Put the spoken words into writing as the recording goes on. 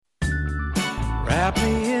Wrap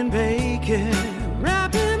me in bacon,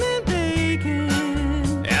 wrap him in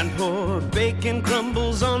bacon, and pour bacon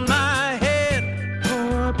crumbles on my head.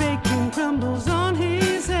 Pour bacon crumbles on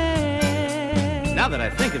his head. Now that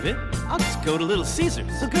I think of it, I'll just go to Little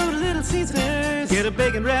Caesars. So go to Little Caesars. Get a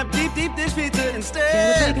bacon wrap deep dish pizza instead.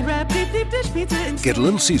 Get a bacon wrap deep dish pizza instead. Get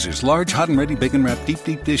Little Caesars large, hot and ready bacon wrap deep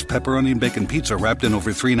dish pepperoni and bacon pizza wrapped in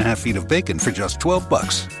over 3.5 feet of bacon for just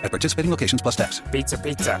 $12 at participating locations plus tax.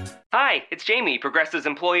 Pizza. Hi, it's Jamie, Progressive's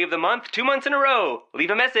Employee of the Month, 2 months in a row. Leave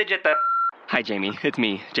a message at the... Hi, Jamie. It's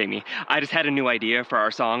me, Jamie. I just had a new idea for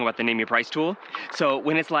our song about the Name Your Price tool. So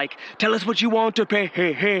when it's like, tell us what you want to pay,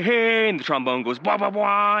 hey, and the trombone goes, blah, blah,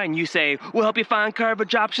 blah, and you say, we'll help you find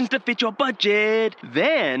coverage options to fit your budget.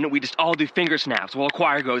 Then we just all do finger snaps while a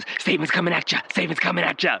choir goes, statements coming at ya.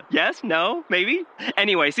 Yes? No? Maybe?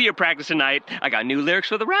 Anyway, see you practice tonight. I got new lyrics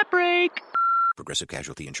for the rap break. Progressive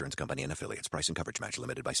Casualty Insurance Company and Affiliates. Price and coverage match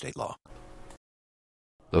limited by state law.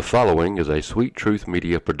 The following is a Sweet Truth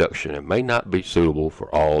Media production and may not be suitable for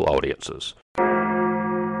all audiences.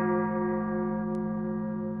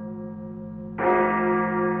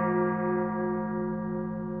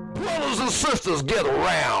 Brothers and sisters, get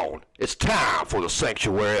around. It's time for the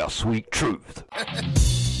Sanctuary of Sweet Truth.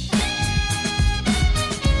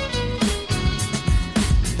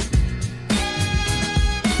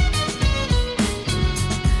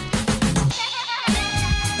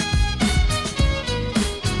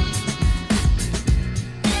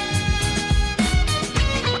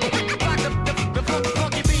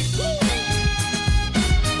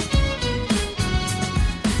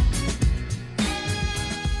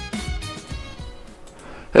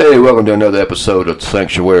 Hey, welcome to another episode of the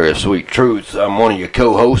Sanctuary of Sweet Truth. I'm one of your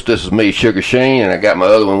co-hosts. This is me, Sugar Shane, and I got my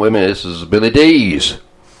other one with me. This is Billy D's.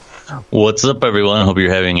 What's up, everyone? Hope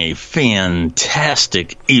you're having a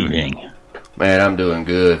fantastic evening. Man, I'm doing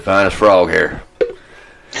good. Finest frog hair.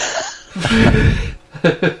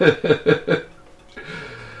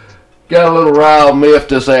 Got a little rile myth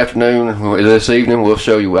this evening. We'll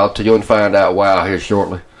show you. I'll tell you and find out why here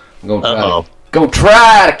shortly. I'm gonna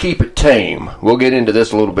try to keep it tame. We'll get into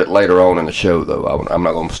this a little bit later on in the show, though. I'm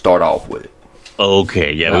not gonna start off with it.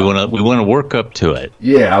 Okay, yeah, we want to work up to it.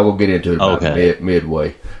 Yeah, I will get into it about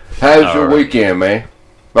midway. How's your weekend, man?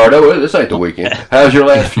 Oh, no, this ain't the weekend. How's your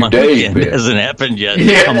last few days been? It hasn't happened yet.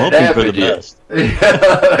 Yeah, I'm hoping for the best.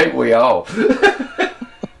 Ain't we all?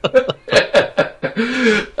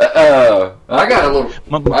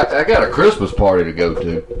 I got a Christmas party to go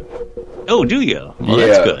to. Oh, do you? Well, yeah.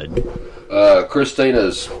 That's good.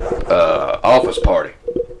 Christina's office party.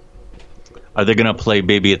 Are they going to play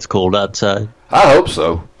Baby It's Cold Outside? I hope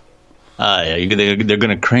so. Yeah, they're going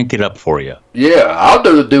to crank it up for you. Yeah, I'll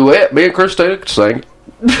do the duet. Me and Christina can sing.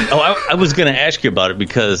 I was going to ask you about it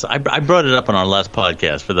because I brought it up on our last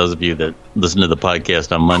podcast, for those of you that listened to the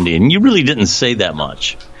podcast on Monday, and you really didn't say that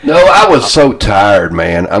much. No, I was so tired,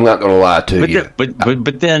 man. I'm not going to lie to you.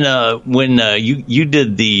 But then when you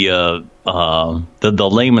did the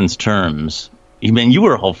layman's terms, you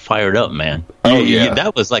were all fired up, man.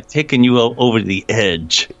 That was like taking you over the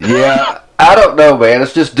edge. Yeah, I don't know, man.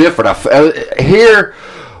 It's just different. Here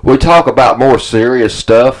we talk about more serious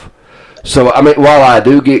stuff. So, I mean, while I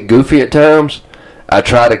do get goofy at times, I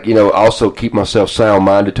try to, also keep myself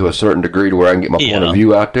sound-minded to a certain degree to where I can get my point of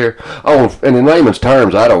view out there. Oh, and in layman's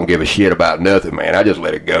terms, I don't give a shit about nothing, man. I just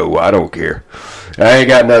let it go. I don't care. I ain't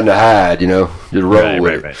got nothing to hide, just roll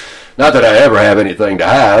with it. Right. Not that I ever have anything to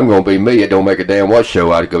hide. I'm going to be me. It don't make a damn what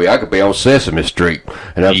show I could be. I could be on Sesame Street,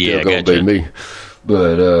 and I'm still going to be me.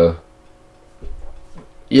 But,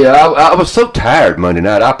 I was so tired Monday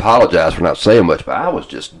night. I apologize for not saying much, but I was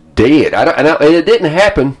just dead. And it didn't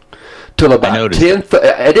happen till about 10.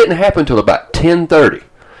 It didn't happen till about 10:30.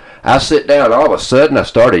 I sit down, and all of a sudden I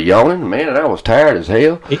started yawning, man, and I was tired as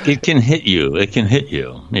hell. It can hit you.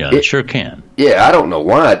 Yeah, it sure can. Yeah, I don't know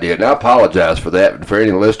why I did, and I apologize for that. And for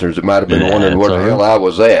any listeners that might have been wondering where the hell I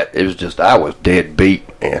was at, it was just I was dead beat,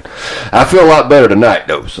 man. I feel a lot better tonight,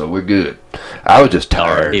 though, so we're good. I was just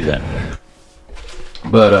tired.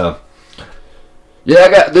 But, I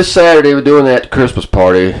got this Saturday, we're doing that Christmas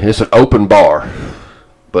party. It's an open bar,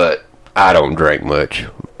 but I don't drink much.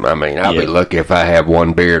 I mean, I'll be lucky if I have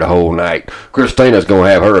one beer the whole night. Christina's going to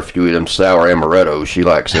have her a few of them sour amarettos. She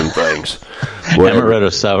likes them things.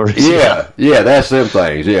 Amaretto sours? Yeah, that's them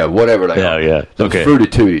things. Yeah, whatever they are. Yeah. Those Fruity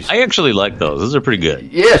Tooties. I actually like those. Those are pretty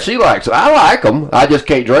good. Yeah, she likes them. I like them. I just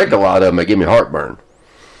can't drink a lot of them. They give me heartburn.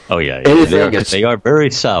 Oh, yeah. They are very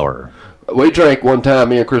sour. We drank one time,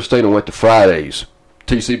 me and Christina went to Fridays.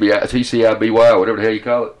 TCIBY, whatever the hell you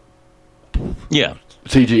call it. Yeah.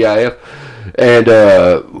 TGIF. And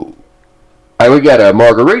we got a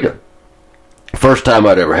margarita First time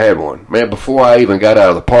I'd ever had one. Man, before I even got out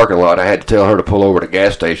of the parking lot, I had to tell her to pull over to the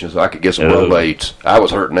gas station so I could get some Rolaids. I was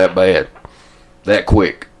hurting that bad. That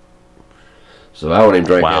quick. So I won't even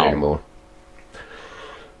drink that anymore.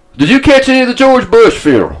 Did you catch any of the George Bush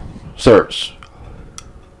funeral service?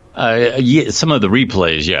 Yeah, some of the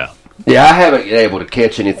replays, yeah. Yeah, I haven't been able to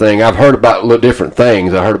catch anything. I've heard about little different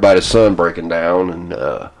things. I heard about his son breaking down. And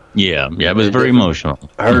yeah, it was very emotional.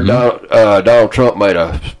 I heard Donald Trump made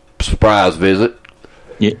a surprise visit.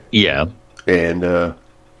 Yeah. And, but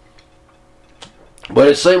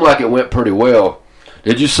it seemed like it went pretty well.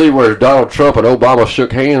 Did you see where Donald Trump and Obama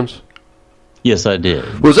shook hands? Yes, I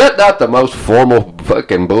did. Was that not the most formal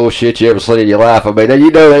fucking bullshit you ever seen in your life? I mean,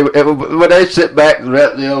 you know, when they sit back,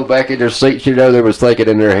 back in their seats, you know, they was thinking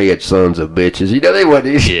in their head, sons of bitches. You know, they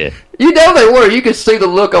wasn't. Yeah. You know they were. You could see the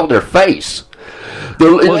look on their face.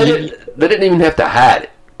 They didn't even have to hide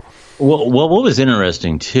it. Well, what was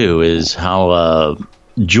interesting, too, is how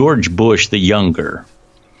George Bush the younger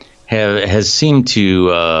has seemed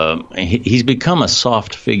to he's become a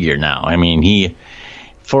soft figure now. I mean,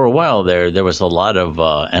 for a while there was a lot of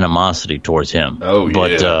animosity towards him. Oh, yeah.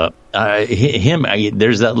 But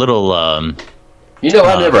there's that little I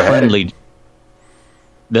never friendly, had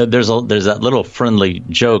it. There's that little friendly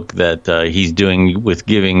joke that he's doing with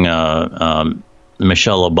giving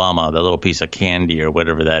Michelle Obama that little piece of candy or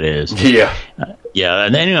whatever that is. Yeah.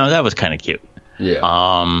 And that was kind of cute. Yeah.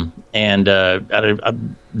 And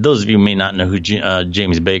those of you may not know who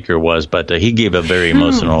James Baker was, but he gave a very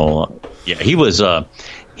emotional. Yeah, he was.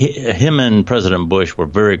 Him and President Bush were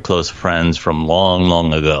very close friends from long,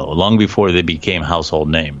 long ago, long before they became household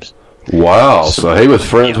names. Wow! So he was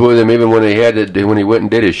friends with him even when he went and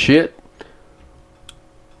did his shit.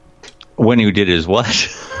 When he did his what?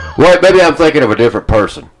 Wait, maybe I'm thinking of a different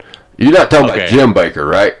person. You're not talking about Jim Baker,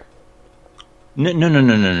 right? No.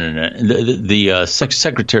 The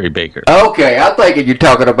Secretary Baker. Okay, I'm thinking you're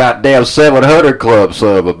talking about damn 700 Club,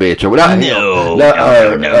 son of a bitch. No.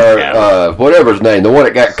 Whatever his name, the one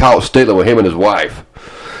that got caught stealing with him and his wife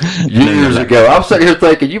years ago. I'm sitting here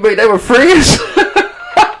thinking, you mean they were friends?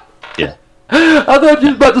 Yeah. I thought you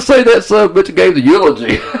was about to say that son of a bitch gave the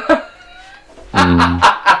eulogy.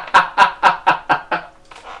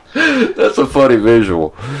 That's a funny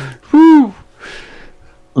visual. Whew.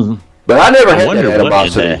 But I never had that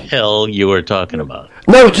animosity. What in the hell you were talking about?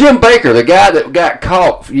 No, Jim Baker, the guy that got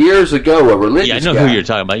caught years ago, a religious guy. Yeah, I know who you're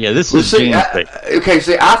talking about. Yeah, this is James Baker. Okay,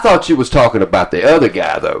 see, I thought you was talking about the other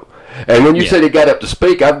guy, though. And when you said he got up to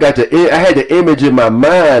speak, I had the image in my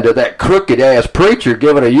mind of that crooked-ass preacher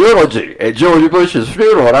giving a eulogy at George Bush's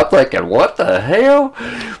funeral, and I'm thinking, what the hell?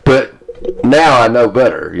 But now I know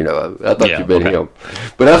better, you know. I thought you'd been him.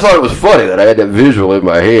 But I thought it was funny that I had that visual in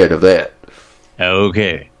my head of that.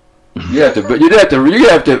 Okay. You'd have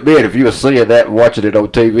to admit, if you were seeing that and watching it on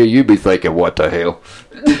TV, you'd be thinking, what the hell?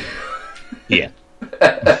 Yeah.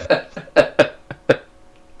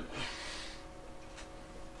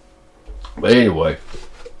 But anyway,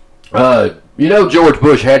 George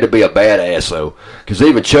Bush had to be a badass, though, because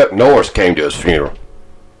even Chuck Norris came to his funeral.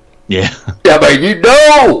 Yeah. I mean,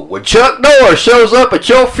 when Chuck Norris shows up at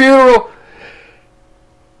your funeral,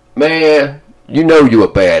 man, you know you a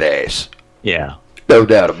badass. Yeah. No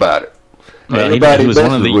doubt about it.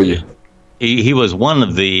 He was one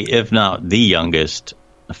of the, if not the youngest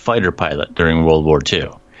fighter pilot during World War II.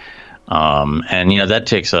 And that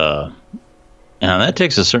takes a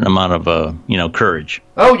certain amount of courage.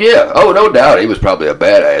 Oh yeah. Oh, no doubt. He was probably a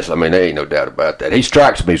badass. I mean, there ain't no doubt about that. He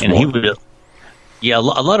strikes me as one. A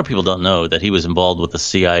lot of people don't know that he was involved with the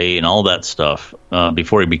CIA and all that stuff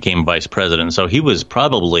before he became vice president. So he was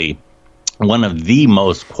probably one of the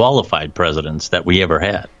most qualified presidents that we ever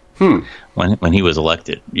had when he was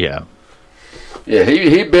elected. Yeah. Yeah,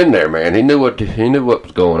 he'd been there, man. He knew what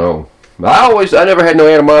was going on. I never had no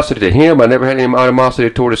animosity to him. I never had any animosity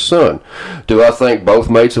toward his son. Do I think both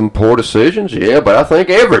made some poor decisions? Yeah, but I think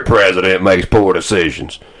every president makes poor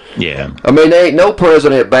decisions. Yeah. I mean, there ain't no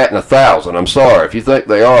president batting 1,000. I'm sorry. If you think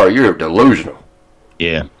they are, you're delusional.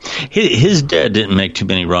 Yeah. His dad didn't make too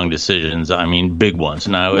many wrong decisions. I mean, big ones.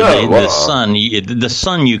 Now, the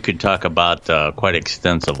son you could talk about quite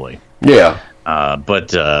extensively. Yeah.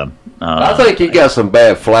 But I think he got some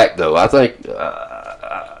bad flack, though. I think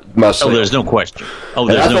myself. Oh, there's no question.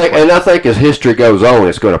 And I think as history goes on,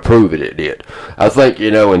 it's going to prove it did. I think,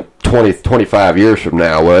 in 20, 25 years from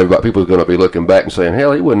now, people are going to be looking back and saying,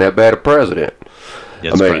 hell, he wasn't that bad a president.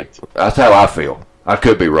 Correct. That's how I feel. I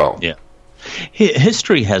could be wrong. Yeah.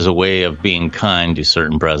 History has a way of being kind to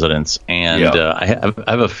certain presidents, and I have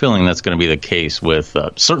a feeling that's going to be the case with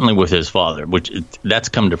certainly with his father, which that's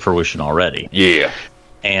come to fruition already. Yeah.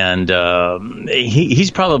 And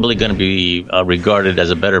he's probably going to be regarded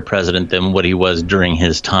as a better president than what he was during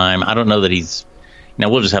his time. I don't know that he's. Now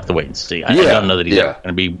we'll just have to wait and see. I don't know that he's going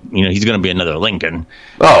to be. He's going to be another Lincoln.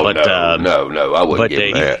 Oh, but, no, I wouldn't give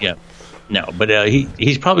him that. No, but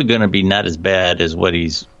he's probably going to be not as bad as what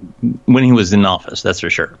he's when he was in office. That's for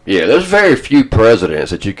sure. Yeah, there's very few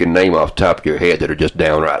presidents that you can name off the top of your head that are just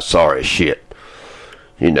downright sorry as shit.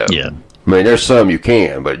 Yeah. I mean, there's some you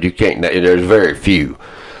can, but you can't. There's very few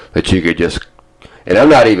that you could just. And I'm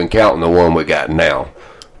not even counting the one we got now,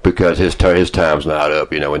 because his time's not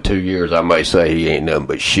up. In 2 years, I may say he ain't nothing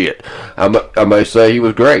but shit. I may say he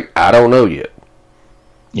was great. I don't know yet.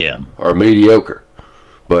 Yeah. Or mediocre.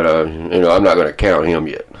 But, I'm not going to count him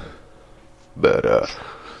yet. But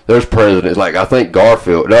there's presidents, like I think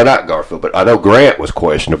Garfield, no, not Garfield, but I know Grant was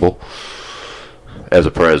questionable as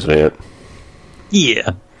a president.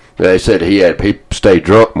 Yeah. They said he stayed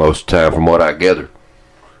drunk most of the time, from what I gathered.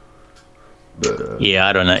 But, yeah,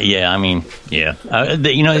 I don't know. Yeah, I mean, yeah.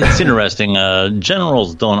 It's interesting.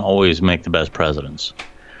 Generals don't always make the best presidents.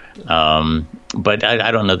 But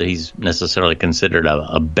I don't know that he's necessarily considered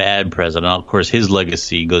a bad president. Of course, his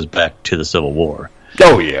legacy goes back to the Civil War.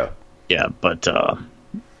 Oh, yeah. Yeah, but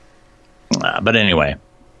anyway.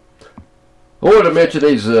 I wanted to mention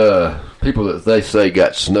these people that they say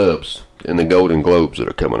got snubs in the Golden Globes that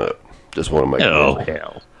are coming up. Just want to make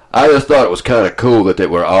hell. I just thought it was kind of cool that they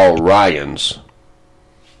were all Ryans.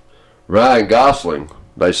 Ryan Gosling,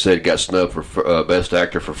 they said, got snubbed for Best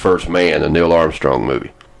Actor for First Man, the Neil Armstrong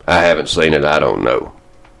movie. I haven't seen it. I don't know.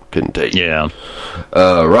 Couldn't tell you. Yeah.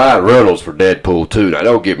 Ryan Reynolds for Deadpool 2. Now,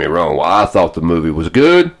 don't get me wrong. Well, I thought the movie was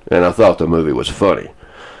good, and I thought the movie was funny.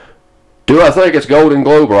 Do I think it's Golden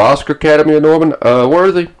Globe or Oscar Academy Award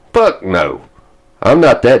worthy? Fuck no. I'm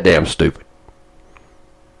not that damn stupid.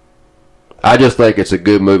 I just think it's a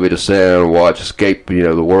good movie to sit down and watch, escape,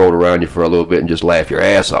 the world around you for a little bit and just laugh your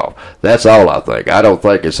ass off. That's all I think. I don't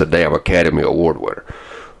think it's a damn Academy Award winner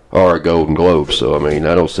or a Golden Globe. So, I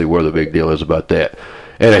don't see where the big deal is about that.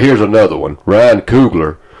 And here's another one. Ryan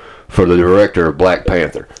Coogler for the director of Black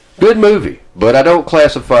Panther. Good movie, but I don't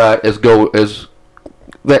classify it as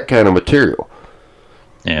that kind of material.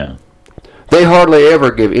 Yeah. They hardly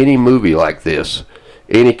ever give any movie like this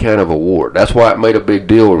any kind of award. That's why it made a big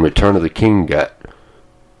deal when Return of the King got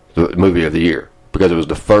the movie of the year, because it was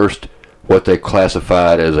the first what they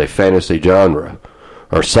classified as a fantasy genre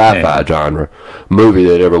or sci-fi genre movie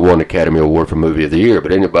that ever won the Academy Award for movie of the year.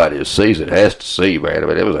 But anybody that sees it has to see, man.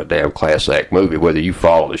 It was a damn class act movie, whether you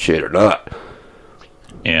follow the shit or not.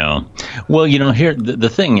 Yeah. Well, here the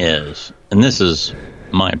thing is, and this is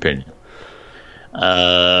my opinion.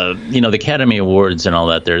 The Academy Awards and all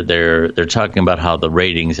that, they're talking about how the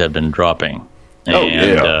ratings have been dropping.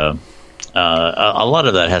 A lot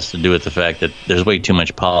of that has to do with the fact that there's way too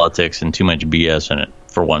much politics and too much BS in it,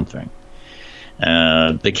 for one thing.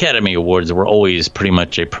 The Academy Awards were always pretty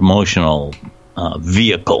much a promotional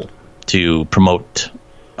vehicle to promote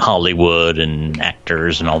Hollywood and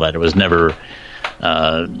actors and all that. It was never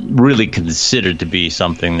really considered to be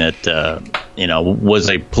something that was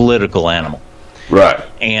a political animal. Right.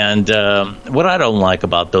 And what I don't like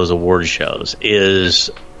about those award shows is,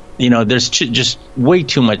 there's just way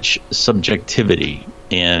too much subjectivity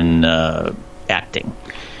in acting.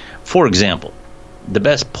 For example, the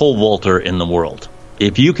best pole vaulter in the world.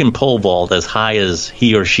 If you can pole vault as high as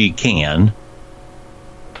he or she can,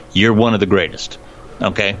 you're one of the greatest.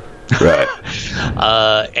 Okay? Right.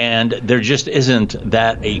 And there just isn't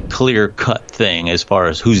that a clear-cut thing as far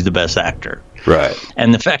as who's the best actor. Right.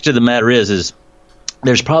 And the fact of the matter is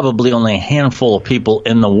there's probably only a handful of people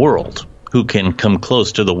in the world who can come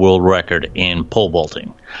close to the world record in pole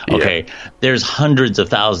vaulting. Okay, There's hundreds of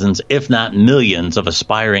thousands, if not millions, of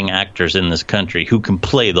aspiring actors in this country who can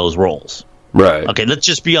play those roles. Right. Okay, let's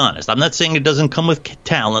just be honest. I'm not saying it doesn't come with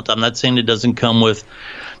talent. I'm not saying it doesn't come with,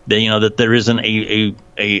 that there isn't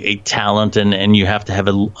a talent and you have to have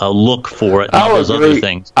a look for it and all those other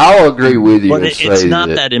things. I'll agree with you. But it's not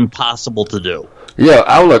that impossible to do. Yeah,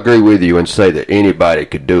 I will agree with you and say that anybody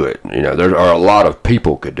could do it. There are a lot of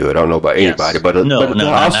people could do it. I don't know about anybody, but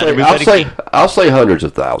I'll say hundreds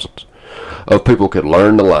of thousands of people could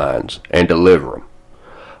learn the lines and deliver them.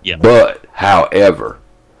 Yeah. But, however,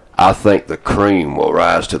 I think the cream will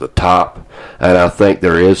rise to the top, and I think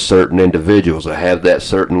there is certain individuals that have that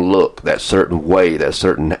certain look, that certain way, that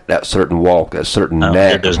certain walk, that certain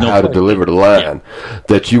knack of how to deliver the line,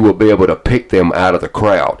 that you will be able to pick them out of the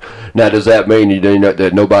crowd. Now, does that mean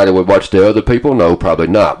that nobody would watch the other people? No, probably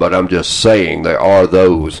not. But I'm just saying there are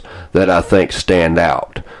those that I think stand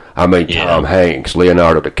out. I mean, Tom Hanks,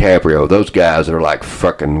 Leonardo DiCaprio, those guys are like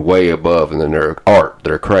fucking way above in their art,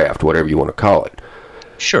 their craft, whatever you want to call it.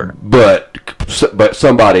 Sure. But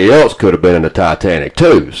somebody else could have been in the Titanic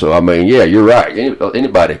too. So I mean, yeah, you're right.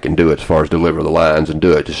 Anybody can do it as far as deliver the lines and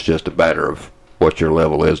do it. It's just a matter of what your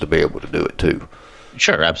level is to be able to do it too.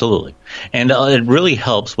 Sure, absolutely. And it really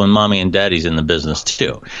helps when mommy and daddy's in the business,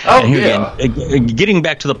 too. Oh, and here yeah. Again, getting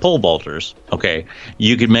back to the pole vaulters, okay,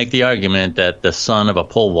 you could make the argument that the son of a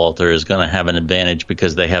pole vaulter is going to have an advantage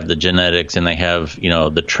because they have the genetics and they have,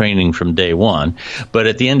 the training from day one. But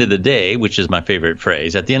at the end of the day, which is my favorite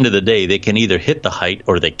phrase, at the end of the day, they can either hit the height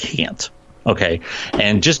or they can't. Okay,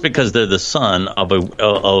 and just because they're the son of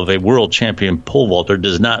a world champion pole vaulter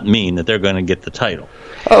does not mean that they're going to get the title.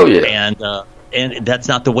 Oh, yeah. And that's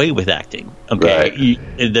not the way with acting. Okay,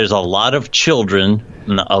 right. There's a lot of children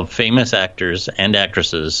of famous actors and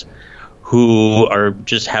actresses who are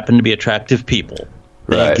just happen to be attractive people.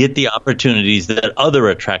 They get the opportunities that other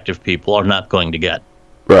attractive people are not going to get.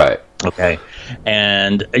 Right. Okay.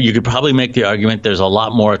 And you could probably make the argument there's a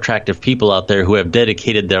lot more attractive people out there who have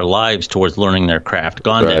dedicated their lives towards learning their craft,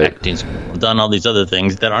 gone to acting school, done all these other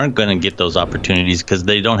things that aren't going to get those opportunities because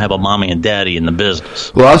they don't have a mommy and daddy in the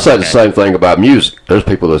business. Well, I say the same thing about music. There's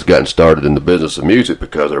people that's gotten started in the business of music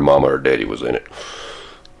because their mama or daddy was in it.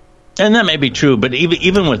 And that may be true, but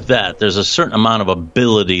even with that, there's a certain amount of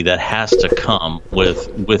ability that has to come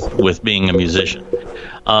with being a musician.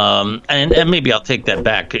 And maybe I'll take that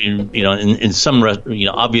back. In some,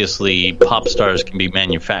 obviously pop stars can be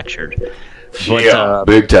manufactured. But,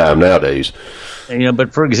 big time nowadays.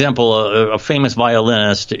 But for example, a famous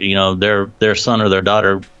violinist, their son or their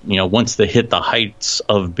daughter, once they hit the heights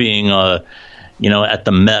of being at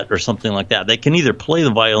the Met or something like that, they can either play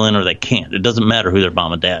the violin or they can't. It doesn't matter who their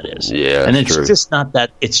mom and dad is. Yeah, and it's true. just not that.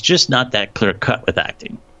 It's just not that clear cut with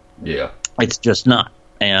acting. Yeah, it's just not.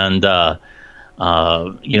 And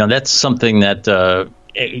that's something that to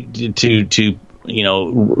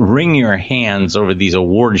wring your hands over these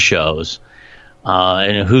award shows.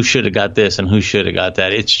 And who should have got this and who should have got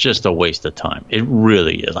that? It's just a waste of time. It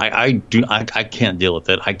really is. I can't deal with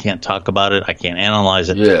it. I can't talk about it. I can't analyze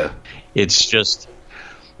it. Yeah. It's just,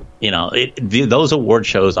 those award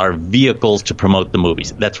shows are vehicles to promote the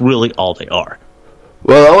movies. That's really all they are.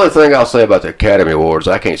 Well, the only thing I'll say about the Academy Awards,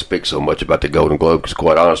 I can't speak so much about the Golden Globe because,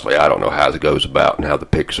 quite honestly, I don't know how it goes about and how the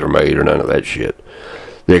picks are made or none of that shit.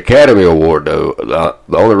 The Academy Award, though,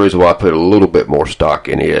 the only reason why I put a little bit more stock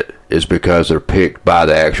in it is because they're picked by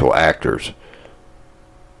the actual actors.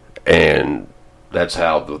 And that's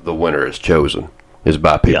how the winner is chosen, is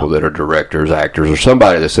by people that are directors, actors, or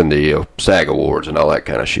somebody that's in the SAG Awards and all that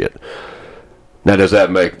kind of shit. Now, does that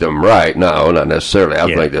make them right? No, not necessarily. I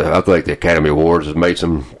think the Academy Awards has made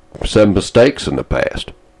some mistakes in the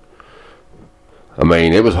past. I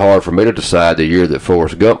mean, it was hard for me to decide the year that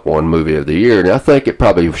Forrest Gump won Movie of the Year, and I think it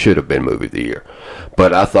probably should have been Movie of the Year.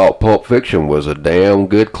 But I thought Pulp Fiction was a damn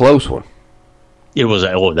good close one. It was.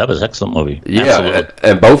 That was an excellent movie. Yeah, absolutely.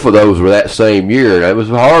 And both of those were that same year. And it was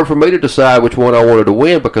hard for me to decide which one I wanted to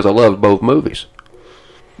win because I loved both movies.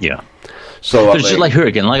 Yeah. So there's just like here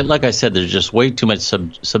again, like I said, there's just way too much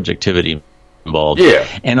subjectivity involved. Yeah.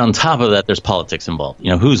 And on top of that, there's politics involved.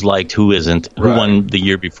 Who's liked, who isn't, who won the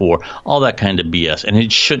year before, all that kind of BS, and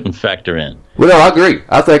it shouldn't factor in. Well, no, I agree.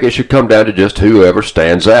 I think it should come down to just whoever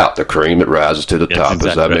stands out, the cream that rises to the top,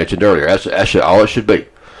 exactly as I mentioned earlier. That's all it should be.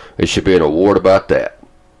 It should be an award about that,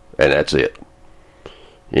 and that's it.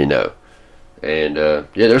 And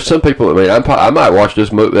there's some people. I mean, I might watch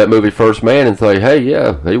that movie First Man and think, hey,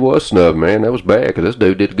 yeah, he was snubbed, man. That was bad because this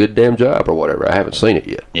dude did a good damn job or whatever. I haven't seen it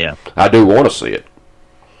yet. Yeah, I do want to see it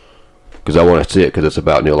because I want to see it because it's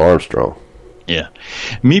about Neil Armstrong. Yeah,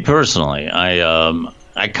 me personally, I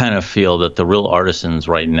kind of feel that the real artisans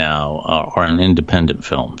right now are in independent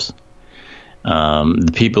films.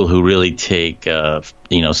 The people who really take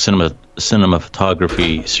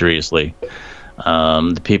cinematography seriously.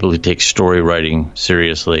 The people who take story writing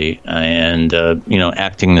seriously and,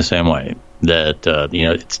 acting the same way, that,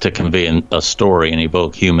 it's to convey a story and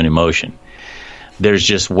evoke human emotion. There's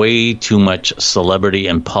just way too much celebrity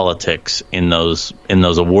and politics in those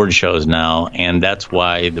award shows now, and that's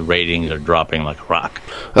why the ratings are dropping like a rock.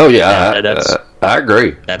 Oh, yeah, I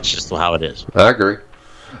agree. That's just how it is. I agree.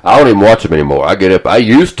 I don't even watch them anymore. I get up. I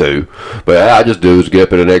used to, but I just do is get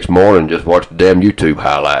up in the next morning and just watch the damn YouTube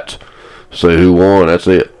highlights. See who won, that's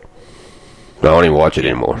it. I don't even watch it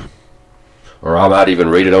anymore. Or I might even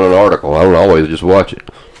read it on an article. I don't always just watch it.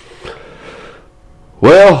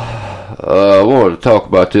 Well, I wanted to talk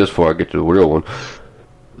about this before I get to the real one.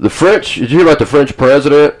 The French, did you hear about the French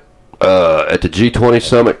president at the G20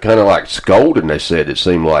 summit, kind of like scolding. They said it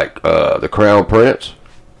seemed like the Crown Prince.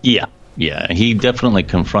 Yeah, he definitely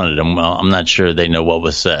confronted him. Well, I'm not sure they know what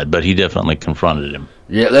was said, but he definitely confronted him.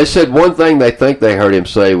 Yeah, they said one thing they think they heard him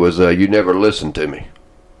say was, "You never listened to me,"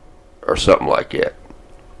 or something like that.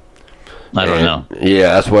 I don't know.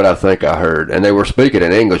 Yeah, that's what I think I heard. And they were speaking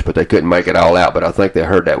in English, but they couldn't make it all out. But I think they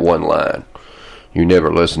heard that one line, "You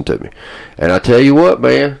never listened to me." And I tell you what,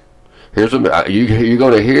 man, you're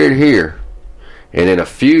going to hear it here, and in a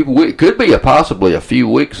few weeks, could be possibly a few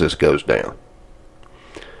weeks, this goes down.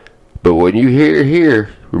 But when you hear it here,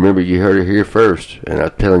 remember you heard it here first, and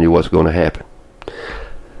I'm telling you what's going to happen.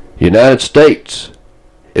 United States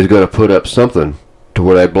is going to put up something to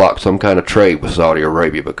where they block some kind of trade with Saudi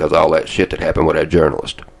Arabia because of all that shit that happened with that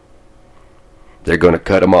journalist. They're going to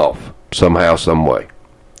cut them off somehow, some way.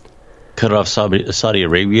 Cut off Saudi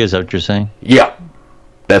Arabia, is that what you're saying? Yeah,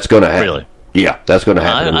 that's going to happen. Really? Yeah, that's going to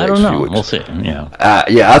happen in the next few weeks. We'll see. Yeah.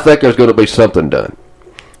 I think there's going to be something done.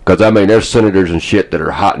 Because, I mean, there's senators and shit that are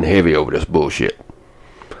hot and heavy over this bullshit.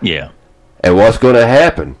 Yeah. And what's going to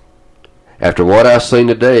happen, after what I've seen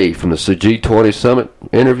today from the G20 summit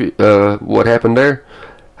interview, what happened there,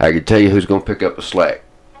 I can tell you who's going to pick up the slack.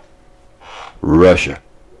 Russia.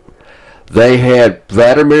 They had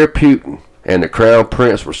Vladimir Putin and the Crown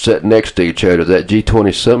Prince were sitting next to each other at that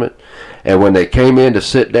G20 summit. And when they came in to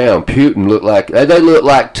sit down, Putin looked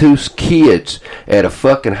like two kids at a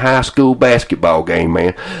fucking high school basketball game,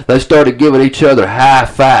 man. They started giving each other high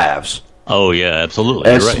fives. Oh, yeah,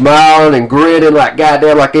 absolutely. And smiling and grinning like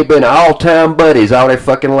goddamn, like they've been all-time buddies all their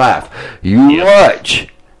fucking life. You watch.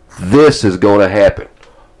 This is going to happen.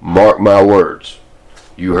 Mark my words.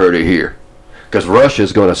 You heard it here. Because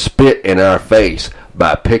Russia's going to spit in our face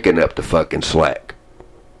by picking up the fucking slack.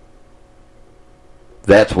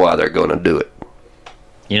 That's why they're going to do it.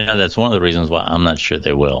 You know, that's one of the reasons why I'm not sure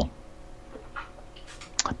they will.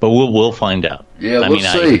 But we'll find out. Yeah, we'll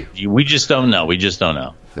see. We just don't know. We just don't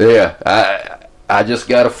know. Yeah, I just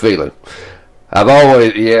got a feeling. I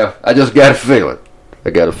just got a feeling.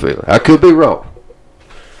 I could be wrong.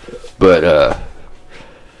 But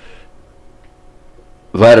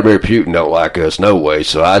Vladimir Putin don't like us no way,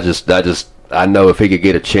 so I know if he could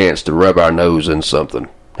get a chance to rub our nose in something,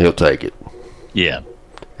 he'll take it. Yeah.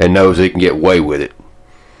 And knows he can get away with it.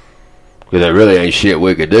 Because there really ain't shit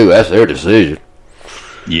we could do. That's their decision.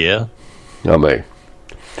 Yeah. I mean,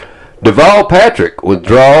 Deval Patrick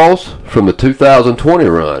withdraws from the 2020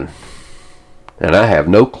 run. And I have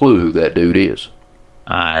no clue who that dude is.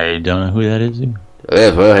 I don't know who that is either.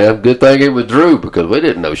 Yeah, well, good thing he withdrew because we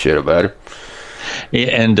didn't know shit about him. Yeah,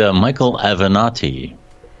 and Michael Avenatti,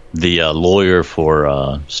 the lawyer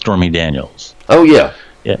for Stormy Daniels. Oh, yeah.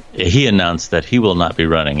 Yeah, he announced that he will not be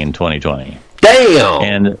running in 2020.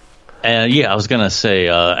 Damn! And yeah, I was gonna say,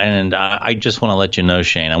 and I just want to let you know,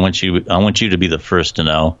 Shane. I want you to be the first to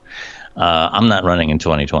know. I'm not running in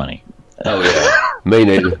 2020. Oh yeah, me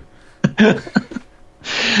neither.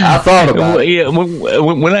 I thought about it. Yeah,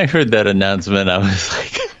 when I heard that announcement, I was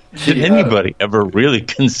like, did anybody ever really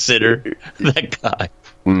consider that guy?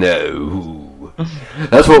 No.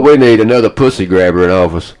 That's what we need, another pussy grabber in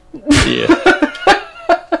office. Yeah.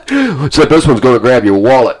 Except this one's going to grab your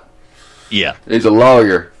wallet. Yeah. He's a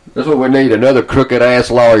lawyer. That's what we need, another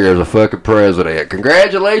crooked-ass lawyer as a fucking president.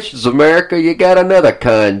 Congratulations, America. You got another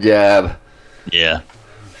con job. Yeah.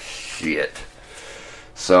 Shit.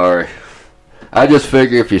 Sorry. I just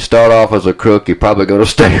figure if you start off as a crook, you're probably going to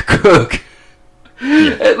stay a crook.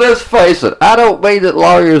 Yeah. And let's face it, I don't mean that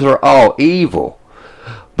lawyers are all evil.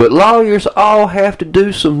 But lawyers all have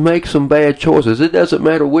to make some bad choices. It doesn't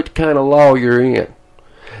matter which kind of law you're in.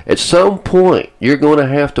 At some point, you're going to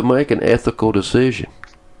have to make an ethical decision.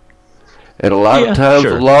 And a lot of times,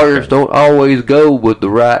 lawyers don't always go with the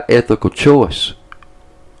right ethical choice.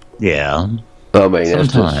 Yeah. I mean,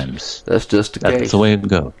 sometimes. That's just the case. That's the way it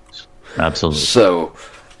goes. Absolutely. So,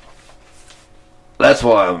 that's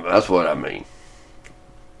what I mean.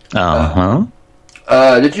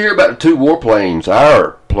 Did you hear about the two warplanes,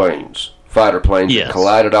 our planes, fighter planes, that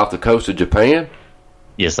collided off the coast of Japan?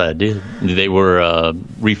 Yes, I did. They were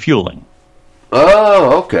refueling.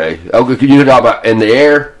 Oh, okay. Okay, you talk about in the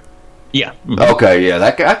air? Yeah. Mm-hmm. Okay, yeah.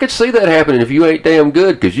 I could see that happening if you ain't damn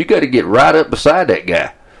good, because you got to get right up beside that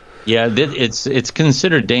guy. Yeah, it's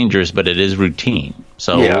considered dangerous, but it is routine.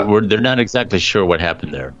 So they're not exactly sure what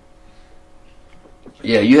happened there.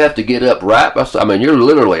 Yeah, you have to get up right beside. I mean, you're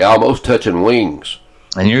literally almost touching wings.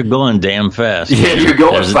 And you're going damn fast. Yeah, you're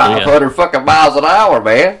going 500 fucking miles an hour,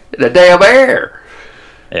 man, in the damn air.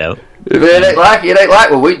 Yeah. It ain't like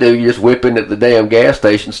what we do. You just whip into the damn gas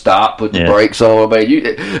station, stop, put the brakes on. I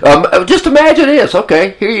mean, just imagine this.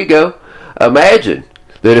 Okay, here you go. Imagine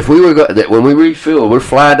that if we were that when we refuel, we're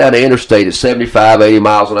flying down the interstate at 75, 80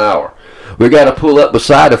 miles an hour. We got to pull up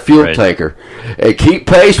beside a fuel tanker and keep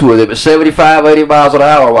pace with it at 75, 80 miles an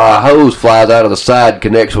hour while a hose flies out of the side and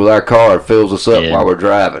connects with our car and fills us up while we're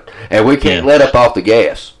driving. And we can't let up off the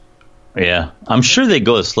gas. Yeah, I'm sure they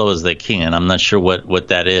go as slow as they can. I'm not sure what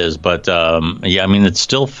that is, but I mean, it's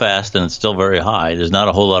still fast and it's still very high. There's not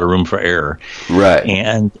a whole lot of room for error. Right.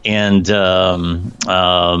 And I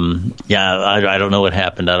don't know what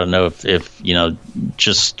happened. I don't know if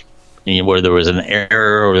just where there was an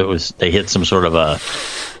error or they hit some sort of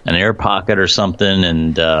an air pocket or something,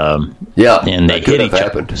 and they hit each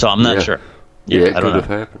other. So I'm not sure. Yeah, it could have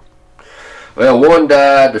happened. Well, one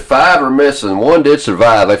died, 5 are missing. One did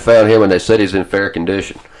survive. They found him and they said he's in fair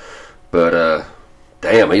condition. But,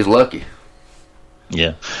 damn, he's lucky.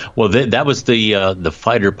 Yeah. Well, that was the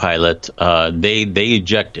fighter pilot. They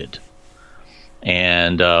ejected.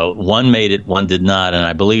 And one made it, one did not, and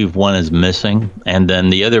I believe one is missing. And then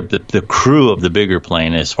the crew of the bigger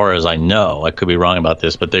plane, as far as I know, I could be wrong about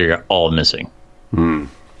this, but they're all missing.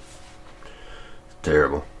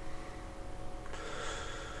 Terrible.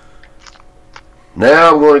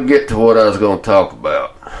 Now I'm going to get to what I was going to talk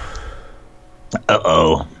about.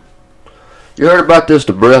 Uh-oh. You heard about this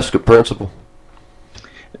Nebraska principal?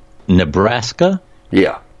 Nebraska?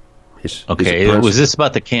 Yeah. Okay, was this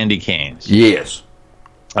about the candy canes? Yes.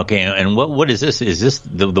 Okay, and what is this? Is this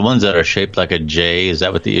the ones that are shaped like a J? Is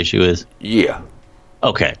that what the issue is? Yeah.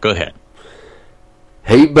 Okay, go ahead.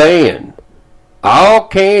 He banned all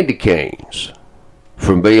candy canes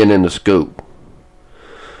from being in the school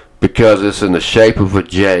because it's in the shape of a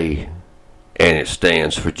J and it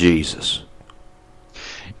stands for Jesus.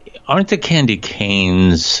 Aren't the candy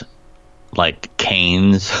canes like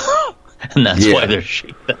canes? And that's why they're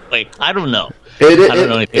shaped that way. I don't know. I don't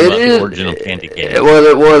know anything about the original candy cane. Well,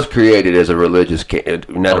 it was created as a religious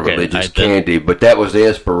candy, but that was the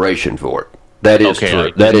inspiration for it. That is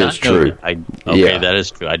true. That is true. That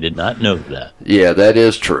is true. I did not know that. Yeah, that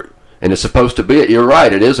is true. And it's supposed to be, you're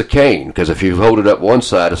right, it is a cane, because if you hold it up one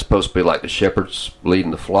side, it's supposed to be like the shepherds leading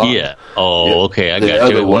the flock. Yeah. Oh, okay, I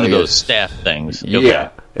got you. One of those staff things. Okay. Yeah,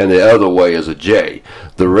 and the other way is a J.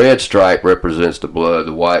 The red stripe represents the blood,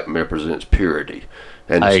 the white represents purity.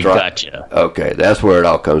 And the got you. Okay, that's where it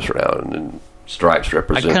all comes from, and stripes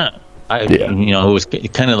represent... it was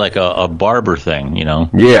kind of like a barber thing,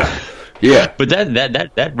 Yeah. Yeah, but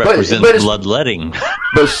that represents bloodletting.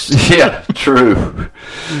 But yeah, true.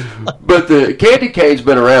 But the candy cane's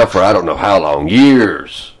been around for I don't know how long,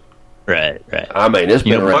 years. Right. I mean, it's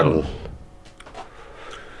been around.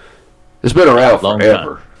 It's been around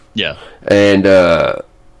forever. Time. Yeah, and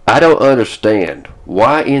I don't understand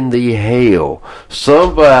why in the hell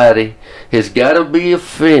somebody has got to be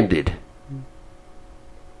offended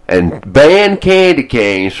and ban candy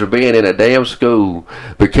canes for being in a damn school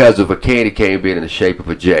because of a candy cane being in the shape of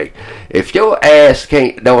a J. If your ass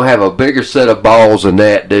don't have a bigger set of balls than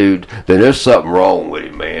that, dude, then there's something wrong with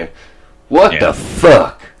him, man. What the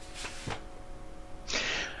fuck?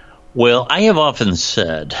 Well, I have often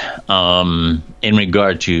said, in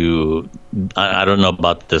regard to, I don't know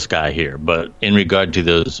about this guy here, but in regard to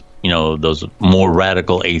those more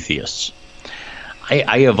radical atheists,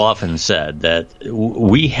 I have often said that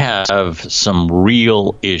we have some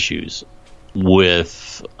real issues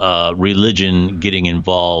with religion getting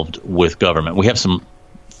involved with government. We have some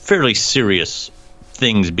fairly serious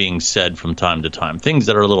things being said from time to time, things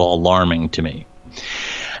that are a little alarming to me.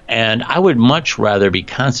 And I would much rather be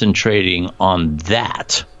concentrating on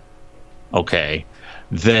that, okay,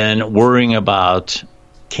 than worrying about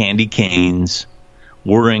candy canes,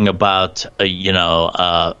 worrying about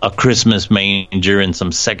a Christmas manger in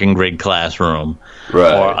some second grade classroom.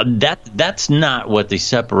 Right. Or that's not what the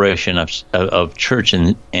separation of church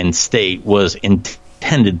and state was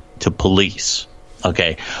intended to police.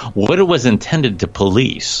 Okay, what it was intended to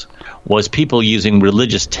police was people using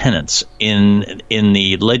religious tenets in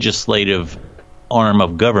the legislative arm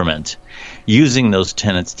of government, using those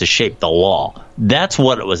tenets to shape the law. That's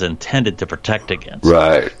what it was intended to protect against.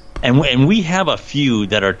 Right. And we have a few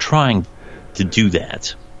that are trying to do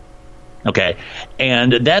that. Okay,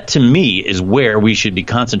 and that to me is where we should be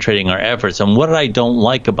concentrating our efforts. And what I don't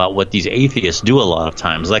like about what these atheists do a lot of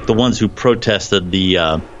times, like the ones who protested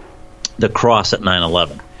the cross at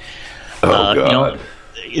 9/11. Oh God.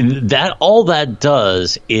 That all that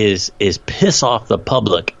does is piss off the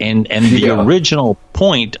public, and the original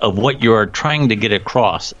point of what you're trying to get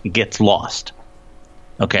across gets lost.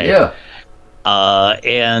 Okay. Yeah.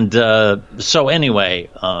 So anyway,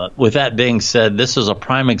 with that being said, this is a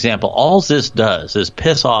prime example. All this does is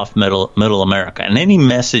piss off middle America, and any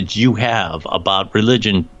message you have about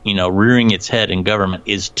religion, rearing its head in government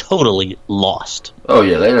is totally lost. Oh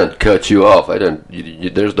yeah, they don't cut you off. They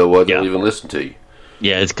don't. There's no one that'll even listen to you.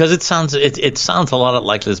 Yeah, it's because it sounds a lot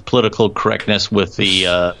like this political correctness with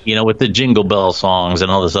the with the Jingle Bell songs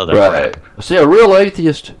and all this other crap. See, a real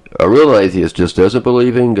atheist just doesn't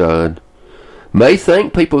believe in God. May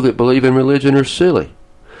think people that believe in religion are silly,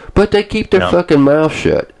 but they keep their fucking mouth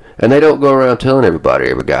shut, and they don't go around telling everybody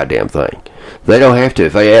every goddamn thing. They don't have to.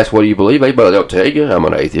 If they ask, what do you believe, they'll tell you, I'm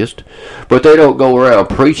an atheist. But they don't go around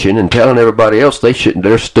preaching and telling everybody else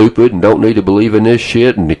they're stupid and don't need to believe in this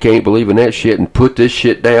shit and they can't believe in that shit and put this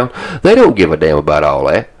shit down. They don't give a damn about all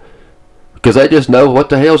that. Because they just know what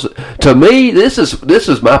the hell's... To me, this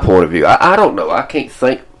is my point of view. I don't know. I can't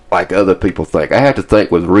think like other people think. I have to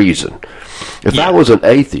think with reason. If I was an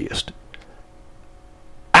atheist,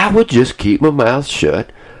 I would just keep my mouth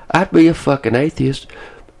shut. I'd be a fucking atheist.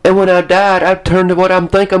 And when I died, I'd turn to what I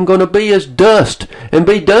think I'm going to be as dust and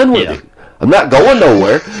be done with it. I'm not going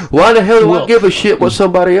nowhere. Why the hell do I give a shit what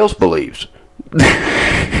somebody else believes?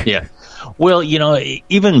 Yeah. Well,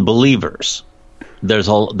 even believers, there's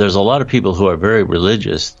a lot of people who are very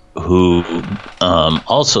religious who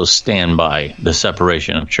also stand by the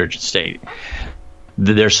separation of church and state.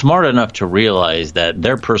 They're smart enough to realize that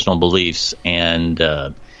their personal beliefs and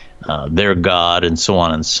their God and so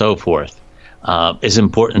on and so forth is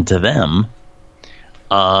important to them,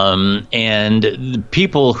 and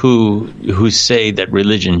people who say that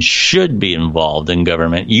religion should be involved in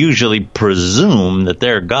government usually presume that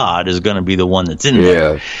their God is going to be the one that's in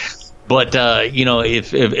there. But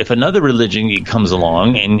if another religion comes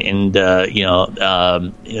along and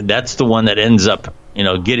that's the one that ends up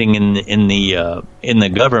getting in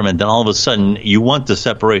the government, then all of a sudden you want the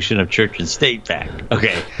separation of church and state back.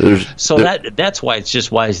 Okay, that's why it's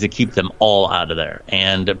just wise to keep them all out of there.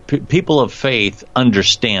 And people of faith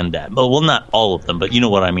understand that. Well, not all of them, but you know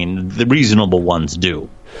what I mean. The reasonable ones do.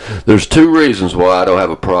 There's two reasons why I don't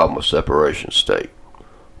have a problem with separation of state.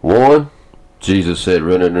 One, Jesus said,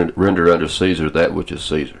 "Render unto Caesar that which is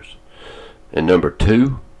Caesar's." And number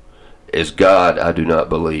two, is God, I do not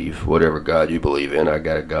believe. Whatever God you believe in, I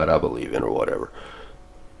got a God I believe in, or whatever.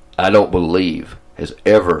 I don't believe has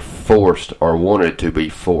ever forced or wanted to be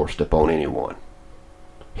forced upon anyone.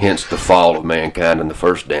 Hence the fall of mankind in the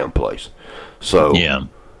first damn place. So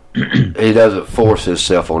he doesn't force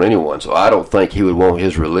himself on anyone. So I don't think he would want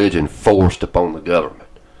his religion forced upon the government.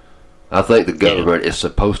 I think the government is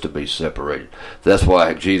supposed to be separated. That's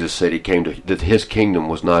why Jesus said that his kingdom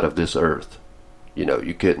was not of this earth.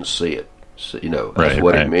 You couldn't see it. So, that's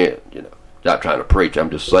what he meant. Not trying to preach. I'm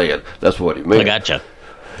just saying that's what he meant. I gotcha.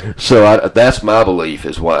 So that's my belief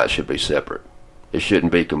is why it should be separate. It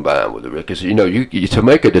shouldn't be combined with it, because you to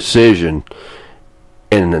make a decision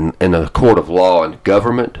in a court of law and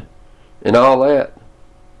government and all that.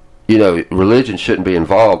 Religion shouldn't be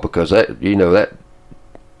involved, because that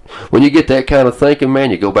when you get that kind of thinking,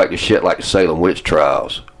 man, you go back to shit like the Salem witch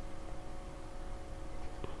trials.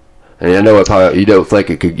 And I know you don't think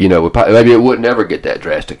it could, maybe it would never get that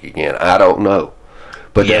drastic again. I don't know,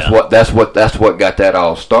 but that's what got that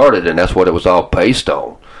all started, and that's what it was all based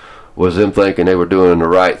on, was them thinking they were doing the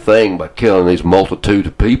right thing by killing these multitude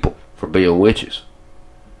of people for being witches.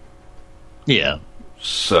 Yeah.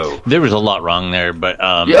 So there was a lot wrong there, but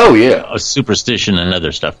superstition and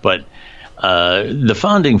other stuff, but. The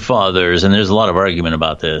founding fathers, and there's a lot of argument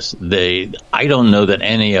about this. I don't know that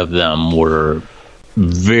any of them were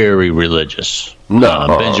very religious.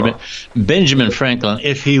 No, Benjamin Franklin,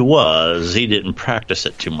 if he was, he didn't practice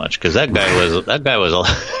it too much, because that guy was a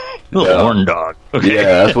little horn dog. Okay?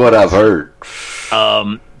 Yeah, that's what I've heard.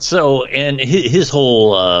 So, and his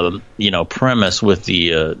whole premise with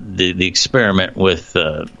the experiment with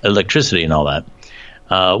electricity and all that.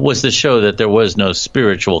 Was to show that there was no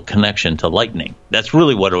spiritual connection to lightning. That's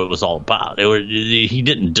really what it was all about. He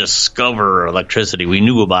didn't discover electricity. We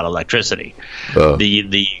knew about electricity.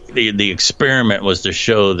 The experiment was to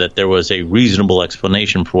show that there was a reasonable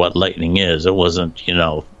explanation for what lightning is. It wasn't,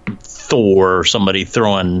 Thor or somebody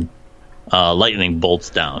throwing lightning bolts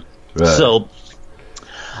down. Right. So,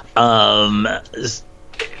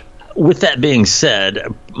 with that being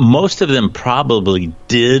said, most of them probably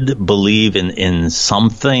did believe in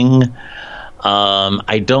something.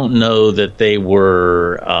 I don't know that they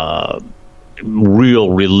were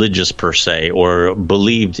real religious per se, or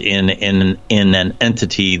believed in an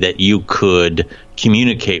entity that you could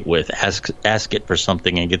communicate with, ask it for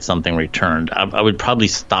something and get something returned. I would probably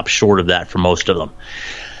stop short of that for most of them.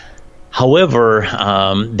 However,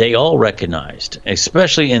 they all recognized,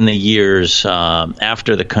 especially in the years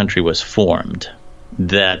after the country was formed,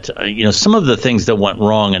 that some of the things that went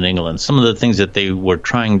wrong in England, some of the things that they were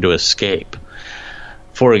trying to escape.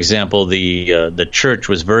 For example, the church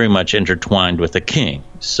was very much intertwined with the king.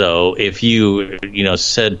 So if you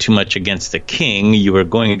said too much against the king, you were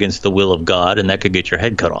going against the will of God, and that could get your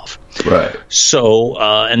head cut off. Right. So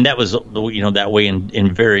and that was that way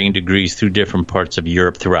in varying degrees through different parts of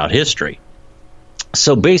Europe throughout history.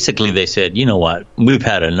 So basically, they said, you know what, we've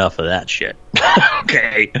had enough of that shit.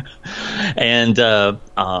 Okay, and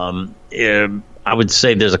I would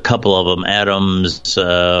say there's a couple of them. Adams,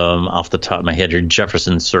 off the top of my head, or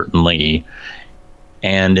Jefferson certainly.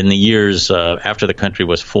 And in the years after the country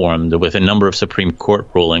was formed, with a number of Supreme Court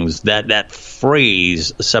rulings, that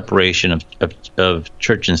phrase separation of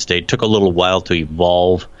church and state took a little while to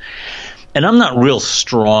evolve. And I'm not real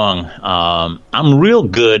strong. I'm real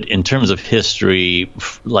good in terms of history,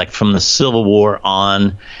 like from the Civil War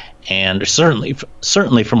on. And certainly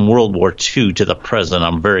from World War II to the present,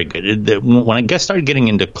 I'm very good. When I started getting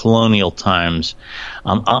into colonial times,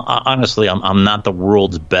 honestly, I'm not the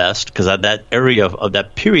world's best, because that area of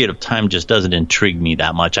that period of time just doesn't intrigue me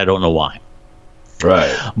that much. I don't know why.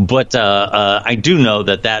 Right. But I do know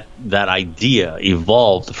that idea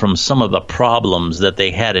evolved from some of the problems that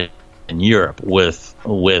they had in Europe with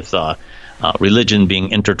religion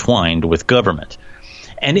being intertwined with government.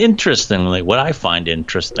 And interestingly, what I find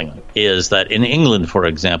interesting is that in England, for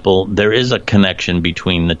example, there is a connection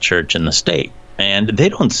between the church and the state. And they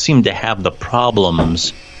don't seem to have the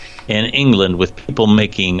problems in England with people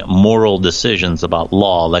making moral decisions about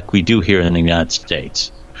law like we do here in the United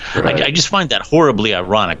States. Right. I just find that horribly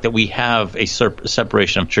ironic that we have a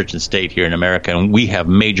separation of church and state here in America, and we have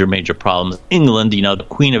major, major problems. England, the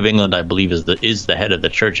Queen of England, I believe, is the head of the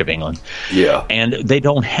Church of England. Yeah, and they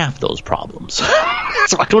don't have those problems, so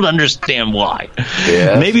I don't understand why.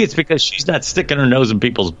 Yes. Maybe it's because she's not sticking her nose in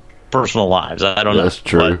people's personal lives. I don't know. That's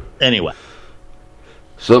true. But anyway,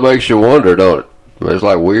 so it makes you wonder, don't it? It's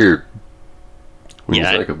like weird when you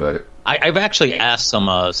think about it. I've actually asked some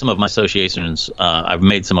of my associations. I've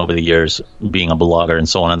made some over the years, being a blogger and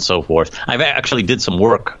so on and so forth. I've actually did some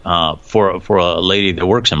work for a lady that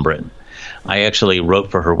works in Britain. I actually wrote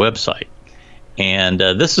for her website, and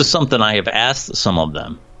this is something I have asked some of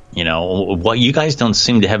them. What you guys don't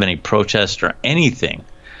seem to have any protest or anything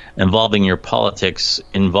involving your politics,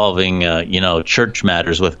 involving church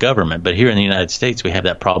matters with government. But here in the United States, we have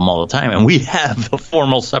that problem all the time, and we have the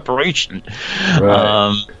formal separation.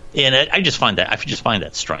 Right. And I just find that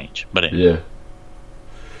strange. But yeah,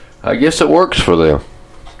 I guess it works for them.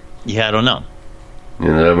 Yeah, I don't know.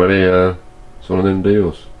 Maybe it's one of them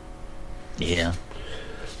deals. Yeah.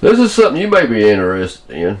 This is something you may be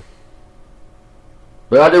interested in,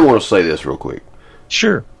 but I do want to say this real quick.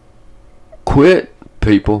 Sure. Quit,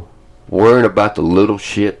 people, worrying about the little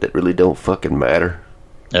shit that really don't fucking matter.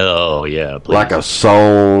 Oh yeah, please. Like a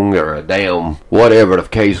song or a damn whatever the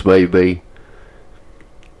case may be.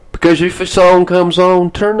 Because if a song comes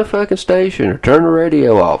on, turn the fucking station or turn the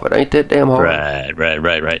radio off. It ain't that damn hard.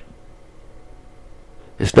 Right.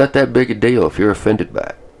 It's not that big a deal if you're offended by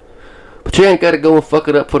it. But you ain't got to go and fuck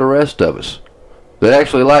it up for the rest of us that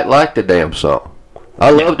actually like the damn song.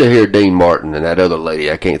 I love to hear Dean Martin and that other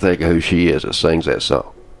lady, I can't think of who she is, that sings that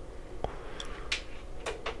song.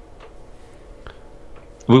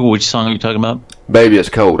 Which song are you talking about? Baby, It's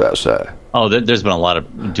Cold Outside. Oh, there's been a lot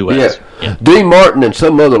of duets. Yeah. Dean Martin and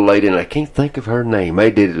some other lady, and I can't think of her name. They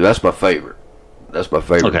did it. That's my favorite. That's my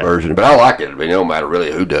favorite version. But I like it. It don't matter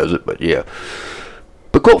really who does it, but yeah.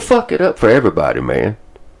 But go fuck it up for everybody, man.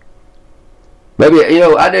 Maybe,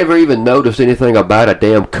 I never even noticed anything about a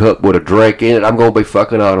damn cup with a drink in it. I'm going to be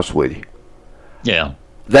fucking honest with you. Yeah.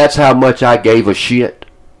 That's how much I gave a shit.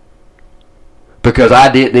 Because I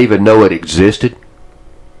didn't even know it existed.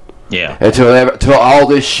 Yeah. Until all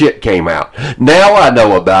this shit came out. Now I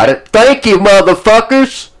know about it. Thank you,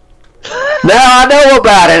 motherfuckers. Now I know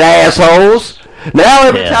about it, assholes. Now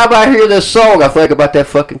every time I hear this song, I think about that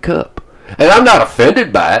fucking cup. And I'm not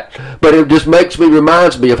offended by it, but it just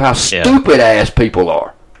reminds me of how stupid ass people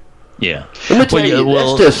are. Yeah. Let me tell you,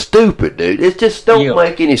 that's just stupid, dude. It just don't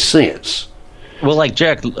make any sense. Well, like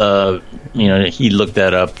Jack, he looked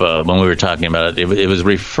that up when we were talking about it. It was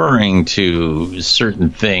referring to certain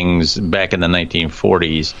things back in the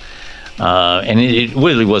 1940s, and it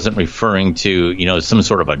really wasn't referring to some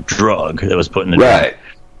sort of a drug that was put in the drink.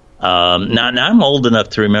 Now I'm old enough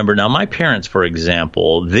to remember. Now my parents, for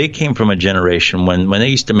example, they came from a generation when they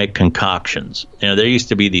used to make concoctions. There used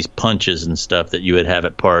to be these punches and stuff that you would have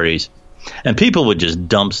at parties, and people would just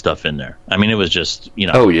dump stuff in there. I mean, it was just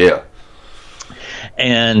Oh yeah.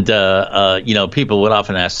 And people would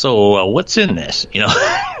often ask, "So, what's in this?" Yeah.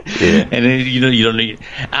 And you don't need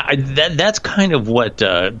that's kind of what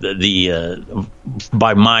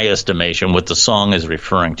by my estimation, what the song is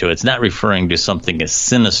referring to. It's not referring to something as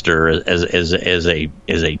sinister as a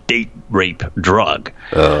date rape drug,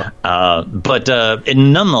 but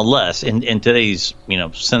nonetheless, in today's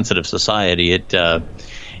sensitive society,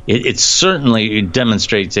 it certainly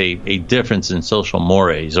demonstrates a difference in social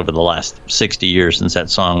mores over the last 60 years since that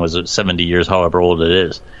song was 70 years, however old it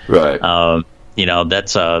is. Right.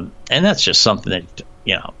 That's just something that,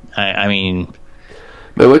 I mean.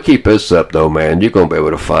 Man, we keep this up, though, man. You're going to be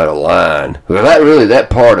able to find a line. That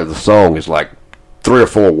part of the song is like 3 or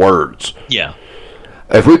 4 words. Yeah.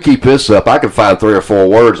 If we keep this up, I can find 3 or 4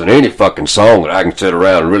 words in any fucking song that I can sit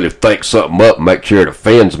around and really think something up and make sure it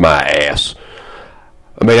offends my ass.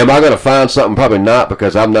 I mean, am I going to find something? Probably not,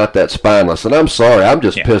 because I'm not that spineless. And I'm sorry, I'm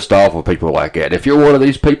just pissed off with people like that. If you're one of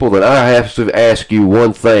these people, then I have to ask you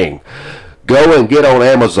one thing. Go and get on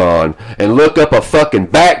Amazon and look up a fucking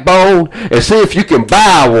backbone and see if you can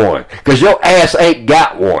buy one, because your ass ain't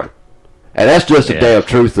got one. And that's just the damn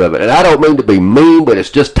truth of it. And I don't mean to be mean, but it's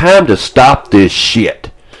just time to stop this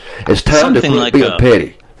shit. It's time to quit being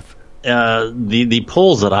petty. The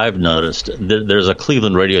polls that I've noticed, there's a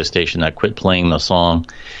Cleveland radio station that quit playing the song,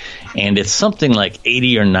 and it's something like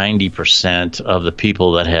 80 or 90% of the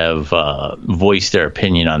people that have voiced their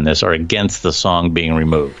opinion on this are against the song being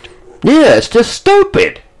removed. Yeah, it's just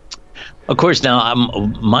stupid. Of course, now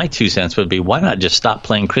my 2 cents would be, why not just stop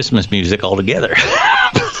playing Christmas music altogether?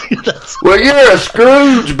 Well, you're a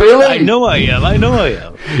Scrooge, Billy. I know I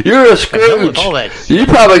am. You're a Scrooge. All that you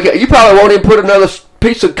probably won't even put another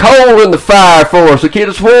piece of coal in the fire for us to keep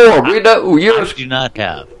us warm.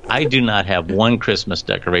 I do not have one Christmas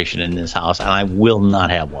decoration in this house, and I will not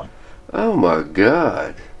have one. Oh my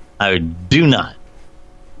God! I do not.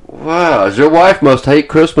 Wow, your wife must hate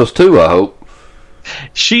Christmas too, I hope.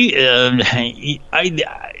 She,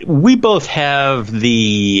 we both have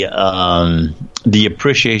the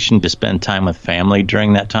appreciation to spend time with family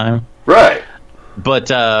during that time. Right. But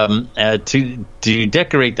to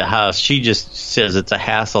decorate the house, she just says it's a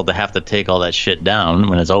hassle to have to take all that shit down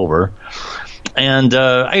when it's over. And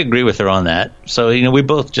I agree with her on that. So, we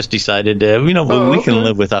both just decided, we can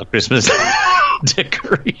live without Christmas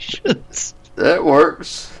decorations. That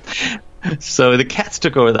works. So the cats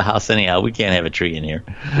took over the house anyhow. We can't have a tree in here.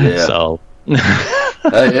 Yeah. So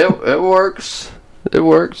hey, it works. It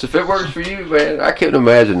works. If it works for you, man, I couldn't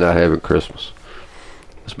imagine not having Christmas.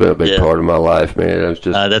 It's been a big part of my life, man. It was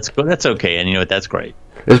just that's okay, and you know what? That's great.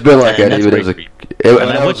 It's been like that even as a.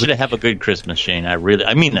 I want you to have a good Christmas, Shane. I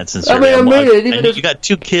mean that sincerely. I mean it. Even you got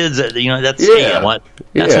 2 kids. That's yeah.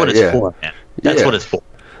 That's what it's for, man. That's what it's for.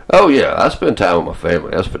 Oh yeah, I spend time with my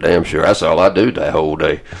family. That's for damn sure. That's all I do that whole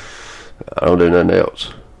day. I don't do nothing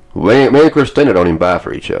else. Me and Christina don't even buy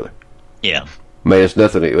for each other. Yeah. Man, it's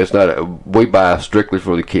nothing. It's not. We buy strictly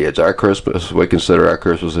for the kids. Our Christmas, we consider our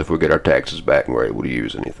Christmas if we get our taxes back and we're able to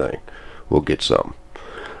use anything. We'll get something.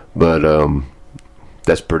 But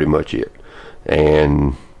that's pretty much it.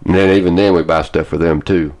 And then even then we buy stuff for them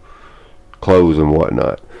too, clothes and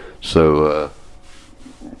whatnot. So,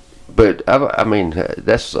 but I mean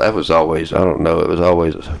that was always, I don't know, it was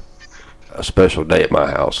always a special day at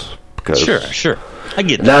my house. Sure. I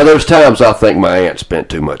get that. Now, there's times I think my aunt spent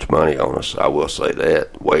too much money on us. I will say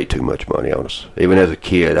that. Way too much money on us. Even as a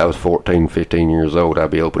kid, I was 14, 15 years old. I'd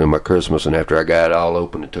be opening my Christmas, and after I got it all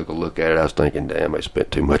open and took a look at it, I was thinking, damn, they spent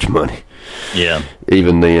too much money. Yeah.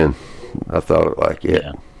 Even then, I thought it like,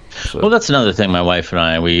 yeah. So. Well, that's another thing my wife and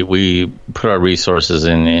I, we put our resources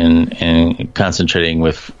in concentrating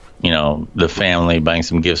with, the family, buying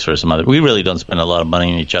some gifts for some other. We really don't spend a lot of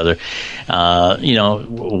money on each other.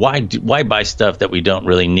 Why buy stuff that we don't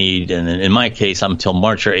really need? And in my case, I'm till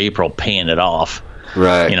March or April paying it off.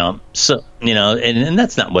 Right. So and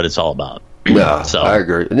that's not what it's all about. No, so. I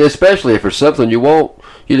agree. And especially if there's something you want,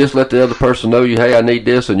 you just let the other person know hey, I need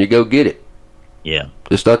this, and you go get it. Yeah.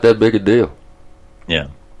 It's not that big a deal. Yeah.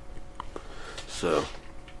 So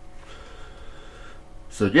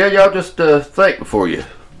yeah, y'all just think before you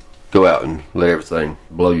go out and let everything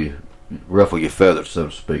ruffle your feathers, so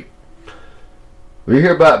to speak. Will you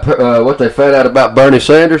hear about what they found out about Bernie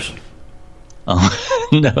Sanders? Oh,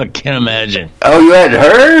 no, I can't imagine. Oh, you hadn't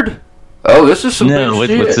heard? Oh, this is some no.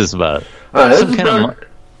 shit. What's this about? Some kind of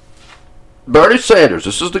Bernie Sanders.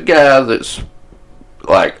 This is the guy that's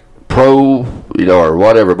like pro, or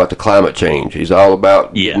whatever about the climate change. He's all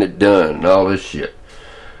about getting it done and all this shit.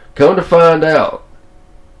 Come to find out,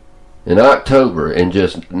 in October, in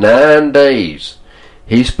just 9 days,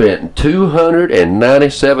 he spent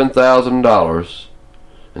 $297,000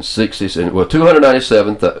 and 60 cents. Well,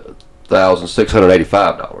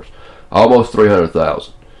 $297,685, almost $300,000,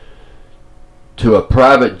 to a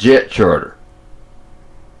private jet charter.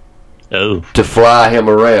 Oh. To fly him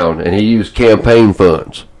around, and he used campaign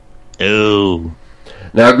funds. Oh.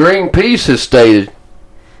 Now, Greenpeace has stated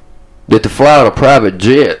that to fly on a private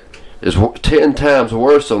jet is 10 times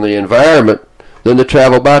worse on the environment than to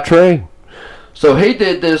travel by train. So he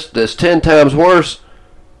did this 10 times worse,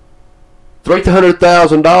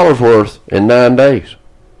 $300,000 worth in 9 days.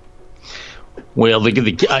 Well,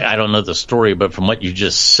 I don't know the story, but from what you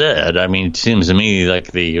just said, I mean, it seems to me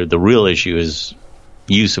like the real issue is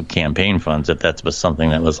use of campaign funds, if that was something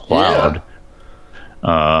that was allowed.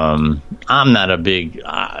 Yeah. I'm not a big,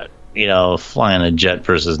 flying a jet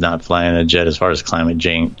versus not flying a jet as far as climate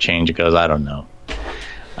change goes. I don't know.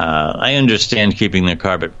 I understand keeping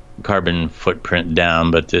the carbon footprint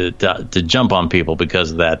down, but to jump on people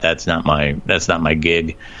because of that's not my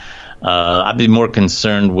gig. I'd be more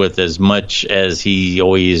concerned with, as much as he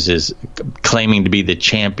always is claiming to be the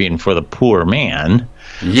champion for the poor man.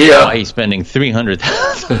 Yeah. Why he's spending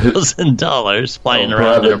 $300,000 flying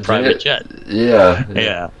around in a private jet. Yeah.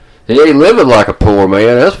 Yeah. He ain't living like a poor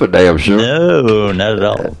man, that's for damn sure. No, not at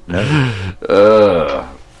all. No.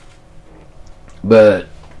 But,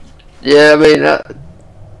 yeah, I mean,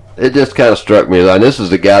 it just kind of struck me. And this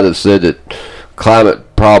is the guy that said that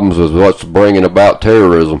climate problems was what's bringing about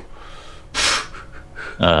terrorism.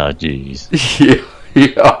 Oh, jeez.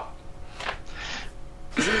 Yeah.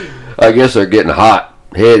 I guess they're getting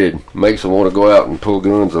hot-headed. Makes them want to go out and pull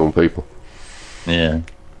guns on people. Yeah.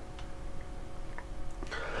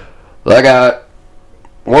 I got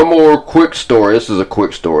one more quick story. This is a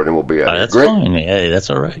quick story, then we'll be out. That's fine. Hey,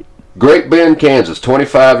 that's all right. Great Bend, Kansas,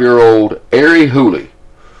 25-year-old Ari Hooley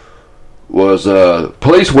was.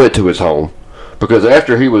 Police went to his home because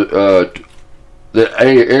after he was,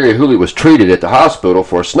 Ari Hooley was treated at the hospital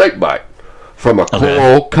for a snake bite from a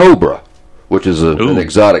coral cobra, which is an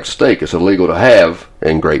exotic snake. It's illegal to have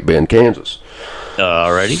in Great Bend, Kansas.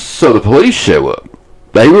 Alrighty. So the police show up.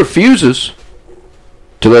 He refuses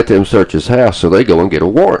to let them search his house, so they go and get a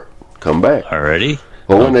warrant. Come back. Alrighty.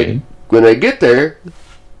 Well, when they get there,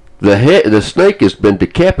 the snake has been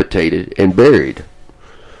decapitated and buried.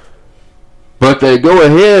 But they go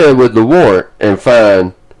ahead with the warrant and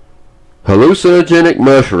find hallucinogenic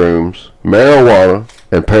mushrooms, marijuana,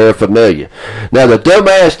 and paraphernalia. Now, the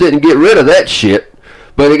dumbass didn't get rid of that shit,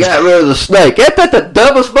 but he got rid of the snake. Ain't that the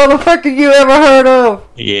dumbest motherfucker you ever heard of?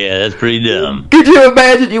 Yeah, that's pretty dumb. Could you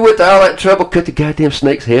imagine you went to all that trouble, cut the goddamn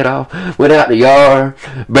snake's head off, went out in the yard,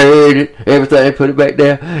 buried it, everything, put it back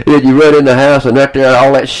down, and then you run in the house and out there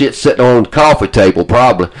all that shit sitting on the coffee table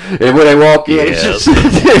probably. And when they walk in, it's just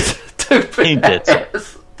stupid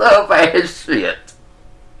ass shit.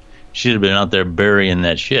 Should have been out there burying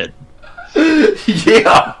that shit.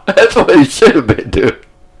 Yeah, that's what he should have been doing.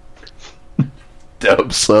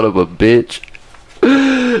 Dumb son of a bitch.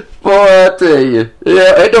 Boy, I tell you.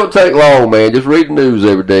 Yeah, it don't take long, man. Just read the news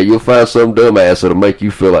every day. You'll find some dumbass that'll make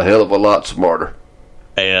you feel a hell of a lot smarter.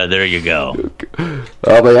 Yeah, there you go.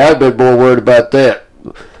 I mean, I've been more worried about that.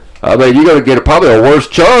 I mean, you're going to get probably a worse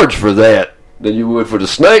charge for that than you would for the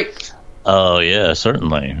snake. Oh, yeah,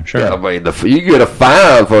 certainly. Sure. Yeah, I mean, you get a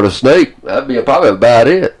fine for the snake. That'd be probably about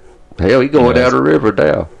it. Hell, he's going down the river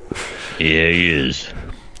now. Yeah, he is.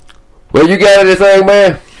 Well, you got anything,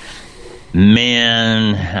 man?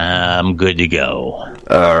 Man, I'm good to go.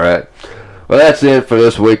 All right. Well, that's it for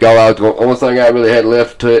this week. Only thing I really had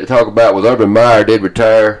left to talk about was Urban Meyer did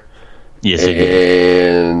retire. Yes, he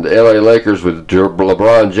did. And the LA Lakers with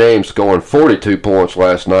LeBron James scoring 42 points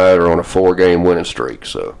last night are on a 4-game winning streak.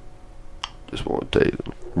 So, just want to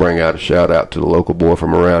bring out a shout out to the local boy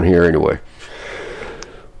from around here anyway.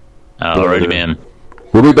 Alrighty, man.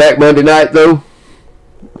 We'll be back Monday night, though.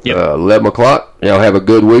 Yep. 11 o'clock. Y'all have a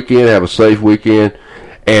good weekend. Have a safe weekend.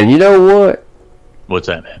 And you know what? What's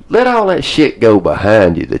that, man? Let all that shit go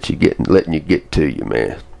behind you that letting you get to you,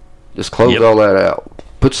 man. Just close all that out.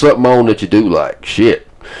 Put something on that you do like. Shit.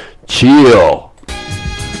 Chill.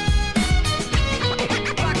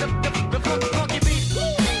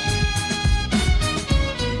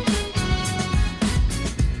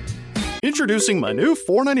 Introducing my new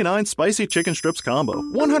 $4.99 Spicy Chicken Strips Combo.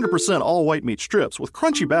 100% all white meat strips with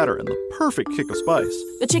crunchy batter and the perfect kick of spice.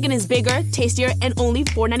 The chicken is bigger, tastier, and only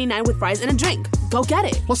 $4.99 with fries and a drink. Go get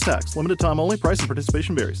it. Plus tax. Limited time only. Price and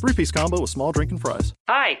participation varies. 3-piece combo with small drink and fries.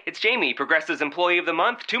 Hi, it's Jamie, Progressive's Employee of the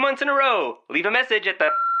Month, 2 months in a row. Leave a message at the...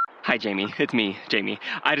 Hi, Jamie. It's me, Jamie.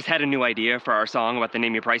 I just had a new idea for our song about the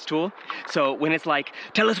Name Your Price tool. So when it's like,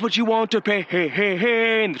 tell us what you want to pay, hey, hey,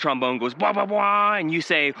 hey, and the trombone goes, blah, blah, blah, and you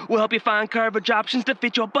say, we'll help you find coverage options to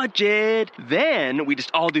fit your budget. Then we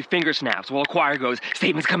just all do finger snaps while a choir goes,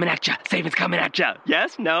 savings coming at ya, savings coming at ya.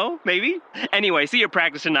 Yes? No? Maybe? Anyway, see your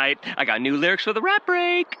practice tonight. I got new lyrics for the rap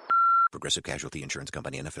break. Progressive Casualty Insurance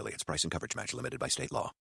Company and Affiliates. Price and coverage match limited by state law.